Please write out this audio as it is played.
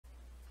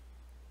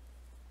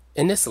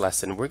In this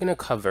lesson, we're going to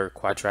cover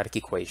quadratic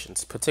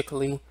equations,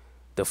 particularly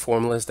the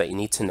formulas that you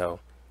need to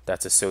know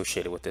that's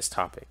associated with this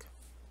topic.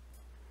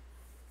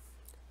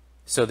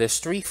 So there's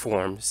three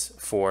forms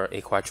for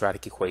a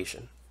quadratic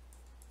equation.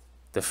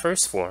 The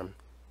first form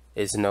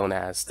is known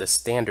as the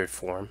standard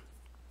form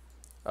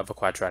of a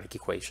quadratic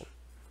equation.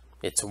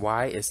 It's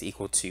y is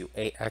equal to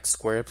ax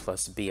squared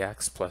plus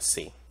bx plus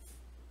c.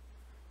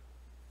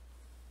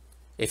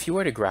 If you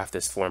were to graph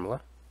this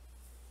formula,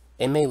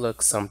 it may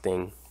look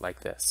something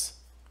like this.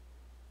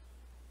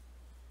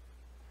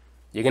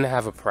 You're going to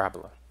have a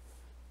parabola.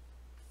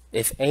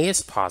 If a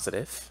is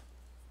positive,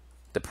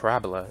 the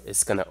parabola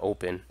is going to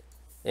open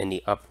in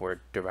the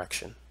upward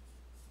direction.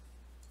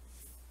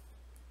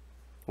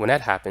 When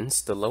that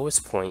happens, the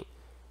lowest point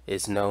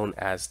is known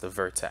as the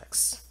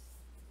vertex.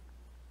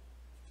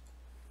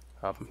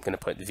 I'm going to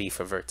put V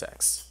for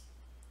vertex.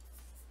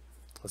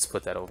 Let's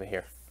put that over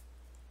here.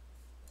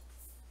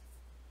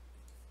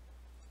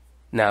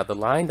 Now, the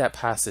line that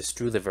passes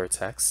through the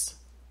vertex,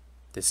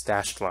 this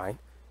dashed line,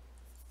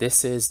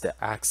 this is the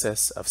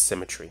axis of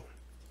symmetry.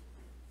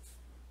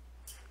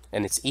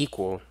 And it's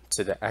equal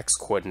to the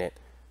x-coordinate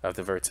of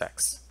the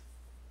vertex.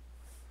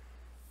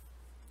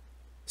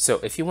 So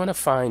if you want to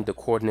find the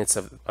coordinates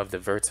of the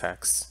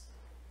vertex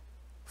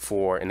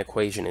for an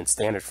equation in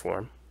standard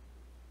form,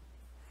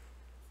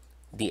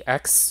 the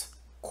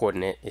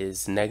x-coordinate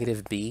is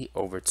negative b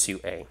over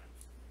 2a.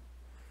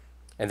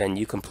 And then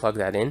you can plug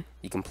that in.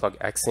 You can plug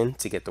x in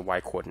to get the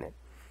y-coordinate.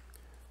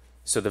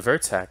 So the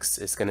vertex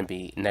is going to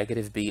be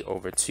negative b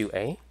over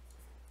 2a,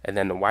 and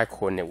then the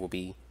y-coordinate will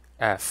be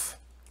f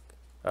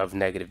of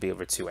negative b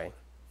over 2a.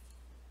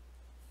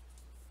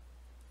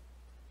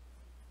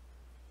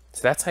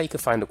 So that's how you can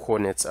find the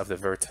coordinates of the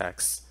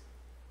vertex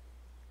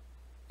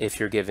if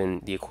you're given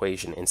the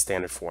equation in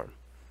standard form.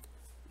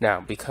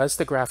 Now, because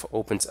the graph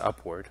opens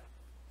upward,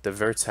 the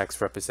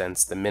vertex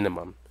represents the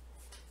minimum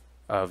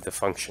of the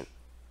function.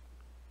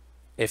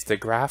 If the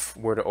graph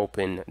were to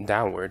open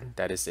downward,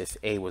 that is, if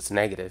a was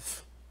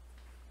negative,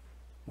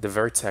 the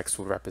vertex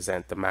would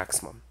represent the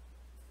maximum.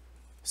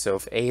 So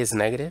if a is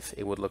negative,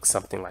 it would look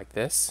something like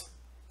this.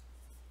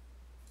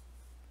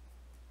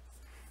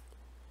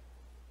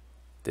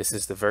 This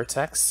is the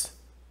vertex,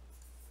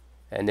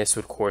 and this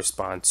would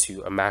correspond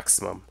to a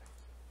maximum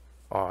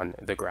on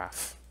the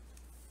graph.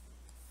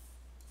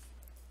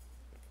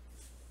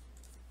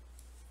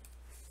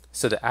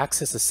 So the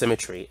axis of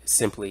symmetry is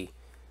simply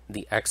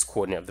the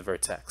x-coordinate of the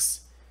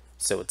vertex.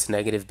 So it's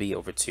negative b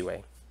over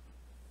 2a.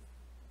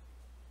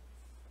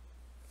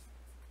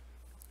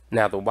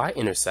 Now the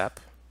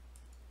y-intercept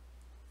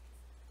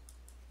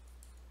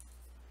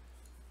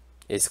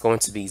is going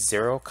to be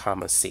 0,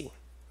 c.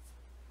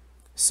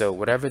 So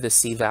whatever the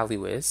c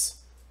value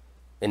is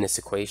in this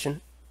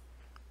equation,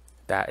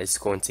 that is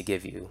going to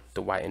give you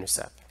the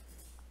y-intercept.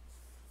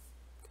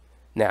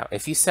 Now,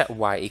 if you set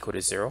y equal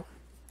to 0,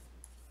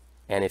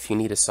 and if you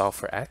need to solve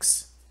for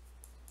x,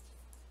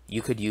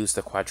 you could use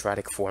the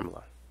quadratic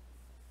formula.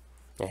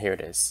 And here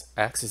it is.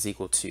 X is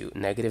equal to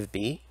negative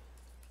b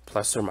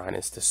plus or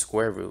minus the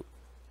square root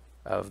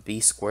of b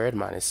squared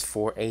minus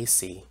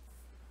 4ac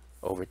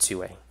over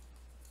 2a.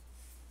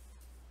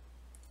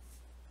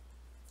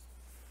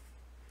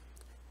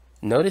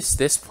 Notice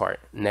this part,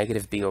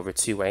 negative b over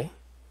 2a.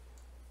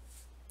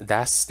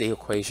 That's the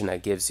equation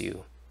that gives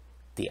you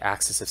the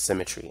axis of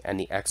symmetry and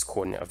the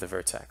x-coordinate of the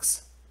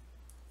vertex.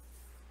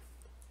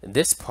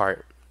 This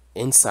part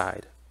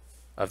inside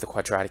of the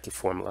quadratic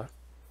formula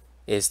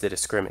is the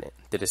discriminant.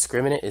 The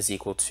discriminant is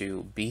equal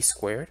to b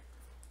squared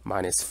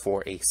minus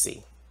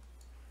 4ac.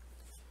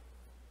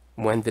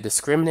 When the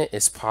discriminant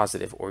is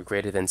positive or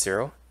greater than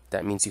 0,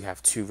 that means you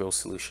have two real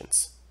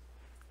solutions.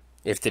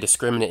 If the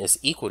discriminant is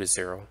equal to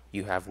 0,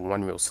 you have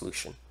one real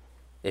solution.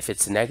 If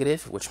it's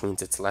negative, which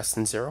means it's less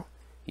than 0,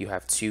 you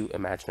have two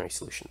imaginary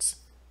solutions.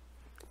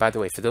 By the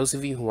way, for those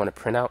of you who want a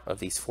printout of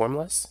these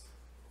formulas,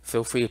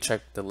 feel free to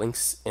check the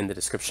links in the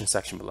description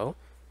section below.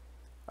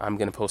 I'm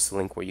going to post a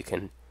link where you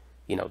can,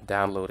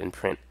 download and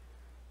print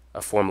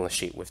a formula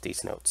sheet with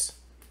these notes.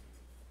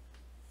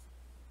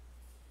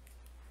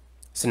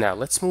 So now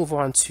let's move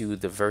on to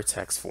the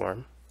vertex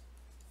form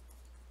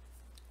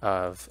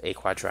of a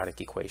quadratic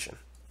equation.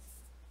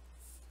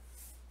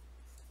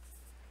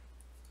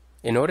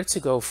 In order to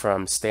go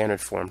from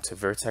standard form to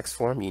vertex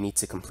form, you need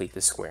to complete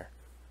the square.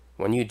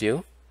 When you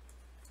do,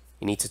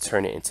 you need to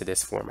turn it into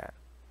this format.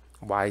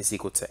 Y is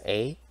equal to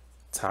a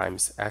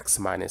times x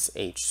minus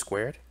h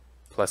squared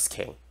plus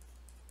k.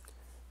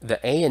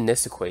 The a in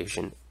this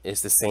equation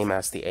is the same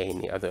as the a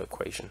in the other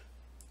equation.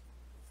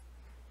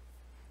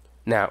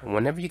 Now,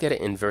 whenever you get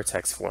it in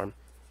vertex form,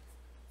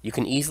 you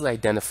can easily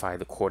identify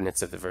the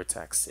coordinates of the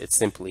vertex. It's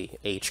simply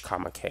h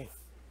comma k.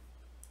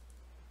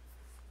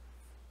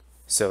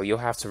 So you'll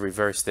have to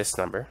reverse this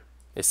number.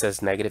 It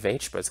says negative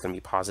h, but it's going to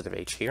be positive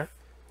h here.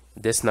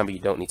 This number you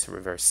don't need to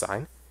reverse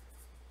sign.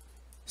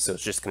 So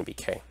it's just going to be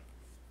k.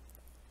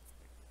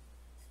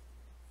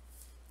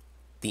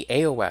 The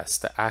AOS,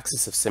 the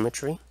axis of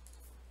symmetry,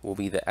 will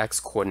be the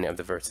x-coordinate of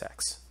the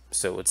vertex.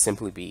 So it would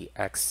simply be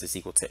x is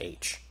equal to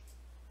h.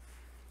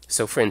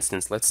 So for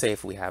instance, let's say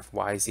if we have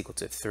y is equal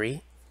to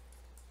 3,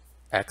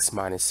 x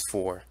minus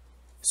 4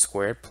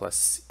 squared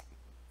plus,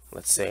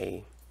 let's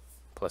say,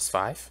 plus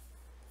 5.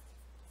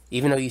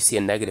 Even though you see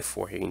a negative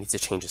 4 here, you need to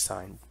change the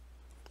sign.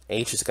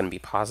 H is going to be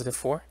positive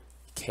 4,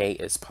 k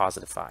is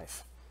positive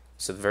 5.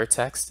 So the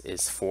vertex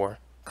is 4,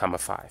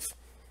 5.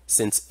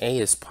 Since a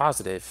is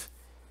positive,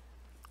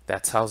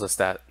 that tells us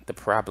that the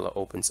parabola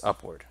opens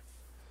upward,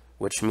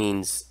 which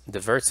means the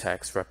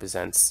vertex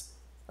represents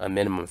a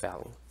minimum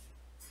value.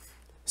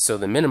 So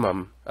the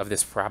minimum of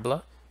this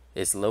parabola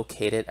is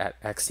located at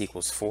x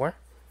equals 4,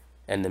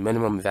 and the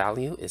minimum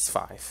value is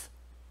 5.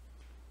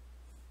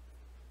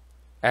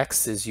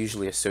 X is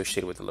usually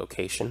associated with the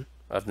location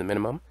of the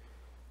minimum.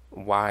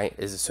 Y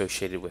is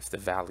associated with the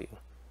value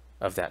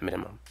of that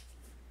minimum.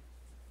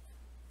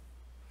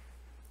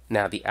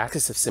 Now the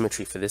axis of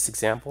symmetry for this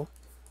example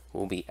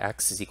will be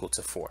x is equal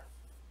to 4.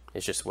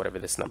 It's just whatever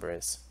this number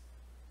is.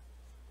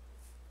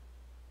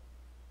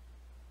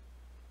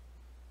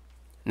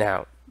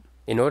 Now,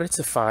 in order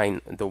to find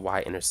the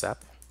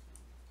y-intercept,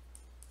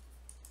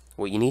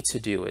 what you need to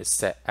do is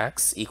set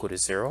x equal to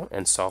 0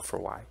 and solve for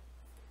y.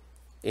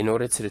 In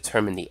order to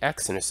determine the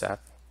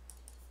x-intercept,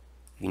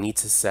 you need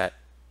to set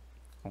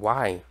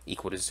y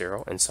equal to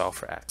 0 and solve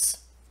for x.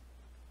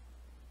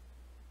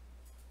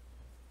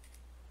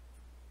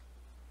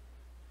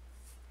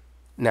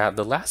 Now,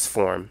 the last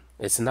form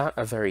is not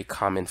a very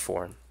common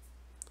form,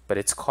 but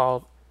it's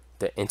called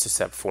the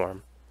intercept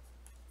form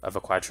of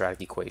a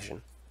quadratic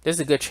equation. There's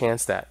a good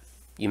chance that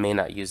you may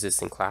not use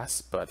this in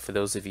class, but for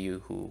those of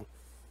you who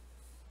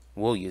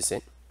will use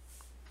it,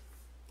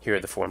 here are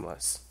the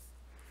formulas.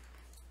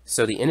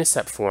 So the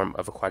intercept form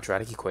of a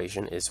quadratic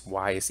equation is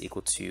y is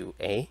equal to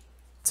a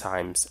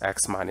times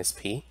x minus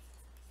p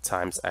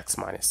times x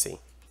minus c.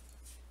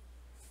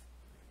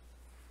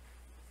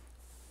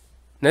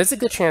 Now, there's a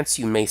good chance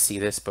you may see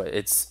this, but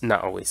it's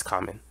not always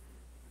common.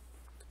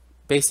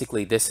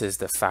 Basically, this is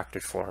the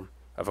factored form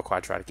of a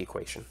quadratic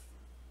equation.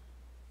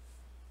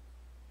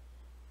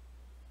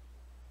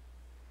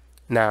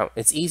 Now,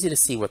 it's easy to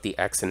see what the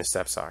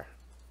x-intercepts are.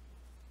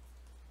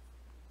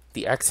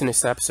 The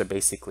x-intercepts are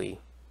basically,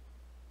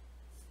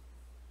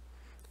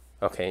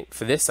 okay,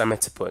 for this I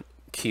meant to put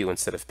q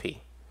instead of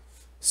p.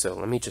 So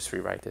let me just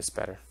rewrite this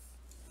better.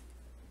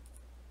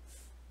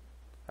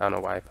 I don't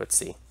know why I put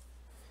c.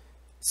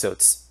 So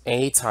it's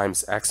a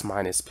times x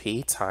minus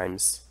p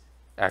times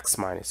x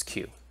minus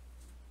q.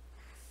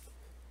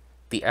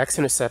 The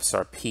x-intercepts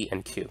are p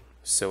and q.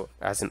 So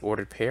as an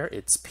ordered pair,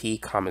 it's p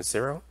comma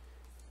 0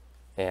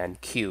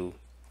 and q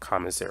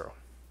comma 0.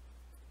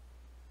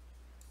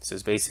 So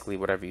it's basically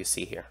whatever you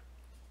see here.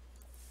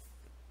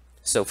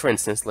 So for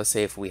instance, let's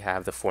say if we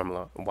have the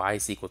formula y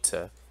is equal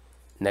to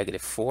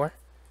negative 4,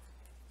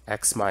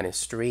 x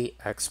minus 3,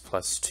 x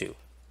plus 2.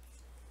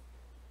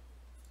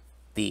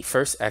 The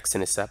first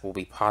x-intercept will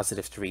be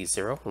positive 3,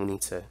 0. We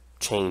need to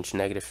change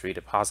negative 3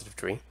 to positive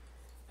 3.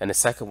 And the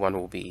second one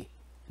will be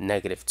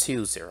negative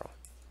 2, 0.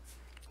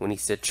 We need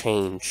to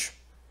change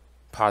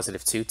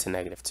positive 2 to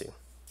negative 2.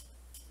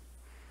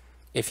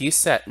 If you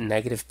set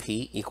negative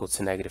p equal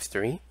to negative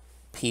 3,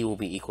 p will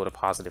be equal to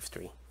positive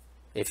 3.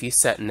 If you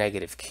set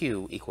negative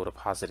q equal to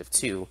positive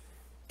 2,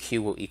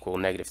 q will equal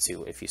negative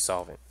 2 if you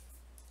solve it.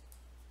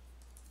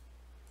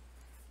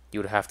 You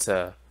would have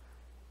to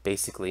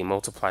basically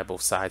multiply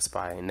both sides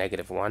by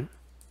negative 1.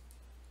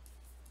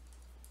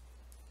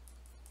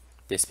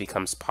 This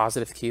becomes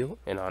positive q,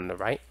 and on the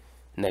right,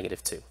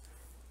 negative 2.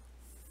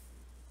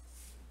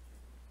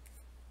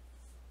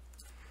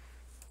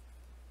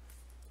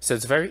 So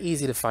it's very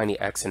easy to find the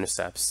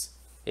x-intercepts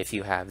if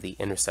you have the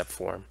intercept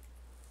form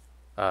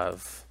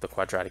of the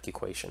quadratic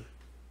equation.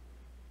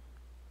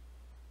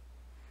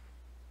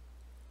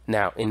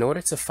 Now, in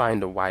order to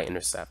find the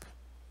y-intercept,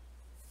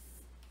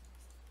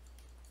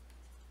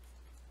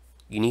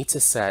 you need to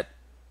set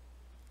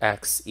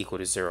x equal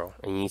to 0,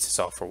 and you need to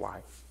solve for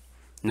y.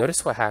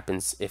 Notice what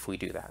happens if we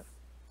do that.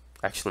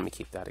 Actually, let me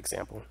keep that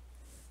example.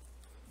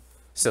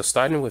 So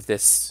starting with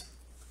this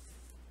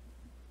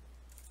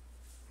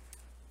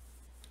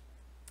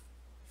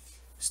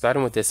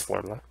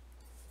formula,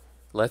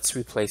 let's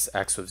replace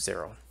x with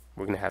 0.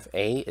 We're going to have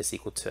a is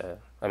equal to,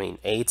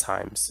 a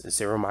times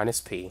 0 minus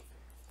p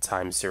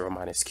times 0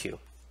 minus q.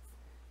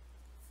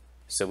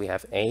 So we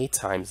have a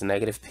times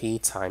negative p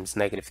times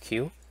negative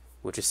q,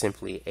 which is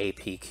simply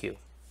apq.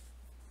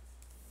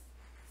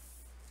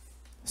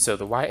 So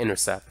the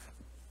y-intercept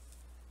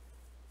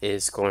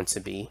is going to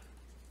be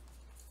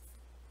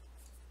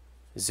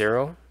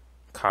 0,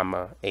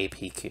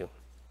 apq.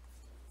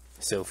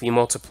 So if you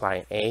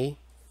multiply a,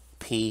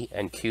 p,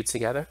 and q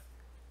together,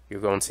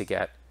 you're going to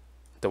get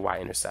the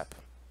y-intercept.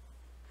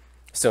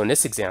 So in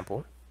this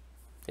example,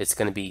 it's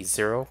going to be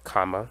 0,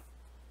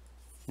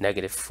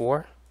 negative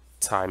 4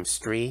 times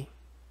 3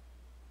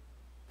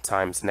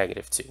 times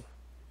negative 2.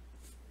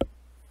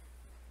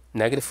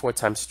 Negative 4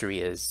 times 3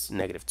 is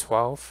negative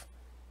 12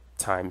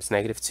 times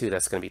negative 2,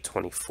 that's going to be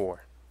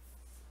 24.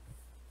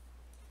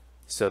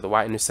 So the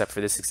y-intercept for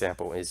this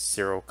example is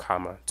 0,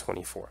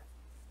 24.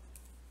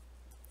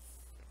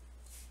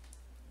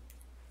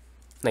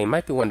 Now you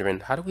might be wondering,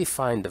 how do we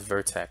find the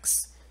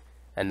vertex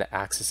and the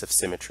axis of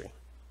symmetry?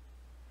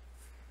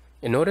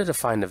 In order to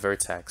find the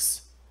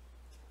vertex,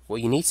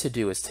 what you need to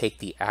do is take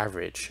the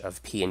average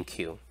of P and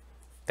Q.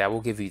 That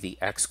will give you the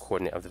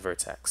x-coordinate of the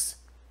vertex.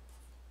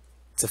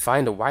 To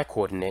find the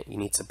y-coordinate, you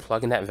need to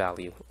plug in that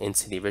value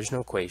into the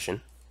original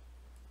equation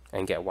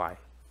and get y.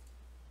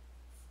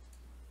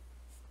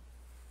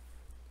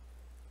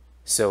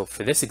 So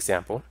for this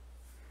example,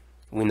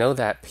 we know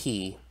that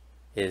P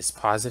is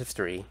positive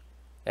 3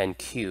 and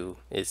Q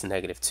is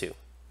negative 2.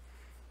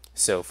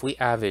 So if we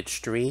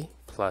average 3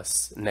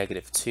 plus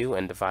negative 2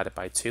 and divide it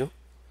by 2,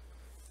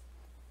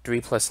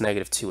 3 plus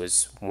negative 2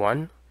 is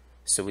 1,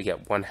 so we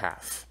get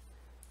 1/2.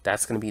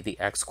 That's going to be the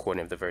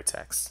x-coordinate of the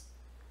vertex.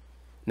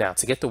 Now,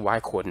 to get the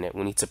y-coordinate,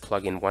 we need to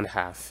plug in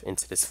 1/2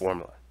 into this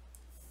formula.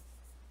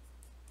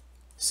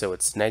 So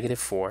it's negative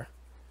 4.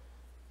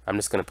 I'm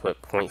just going to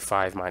put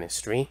 0.5 minus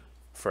 3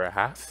 for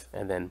 1/2,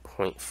 and then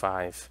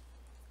 0.5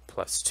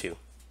 plus 2.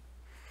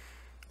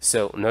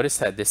 So notice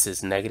that this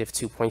is negative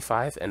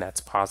 2.5, and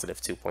that's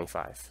positive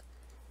 2.5,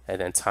 and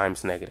then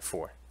times negative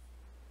 4.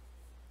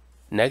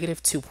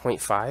 Negative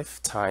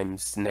 2.5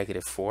 times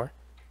negative 4,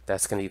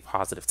 that's going to be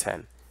positive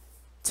 10.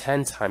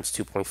 10 times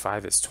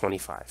 2.5 is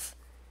 25.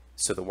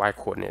 So the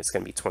y-coordinate is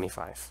going to be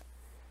 25.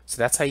 So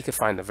that's how you can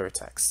find the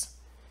vertex.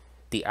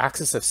 The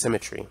axis of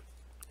symmetry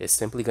is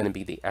simply going to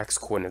be the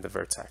x-coordinate of the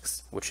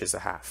vertex, which is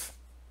 1/2.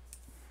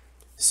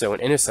 So in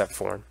intercept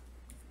form,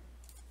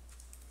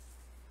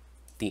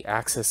 the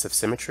axis of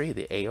symmetry,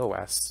 the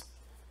AOS,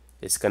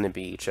 is going to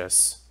be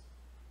just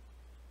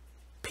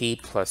P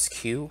plus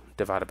Q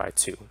divided by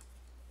 2,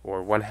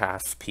 or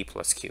 1/2 P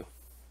plus Q.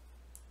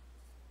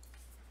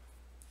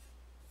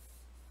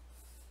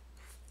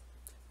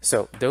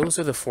 So those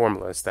are the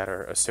formulas that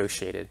are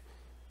associated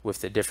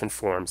with the different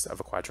forms of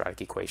a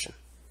quadratic equation.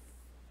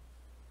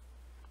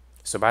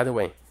 So by the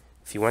way,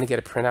 if you want to get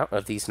a printout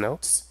of these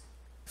notes,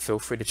 feel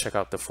free to check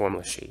out the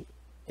formula sheet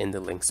in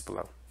the links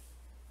below.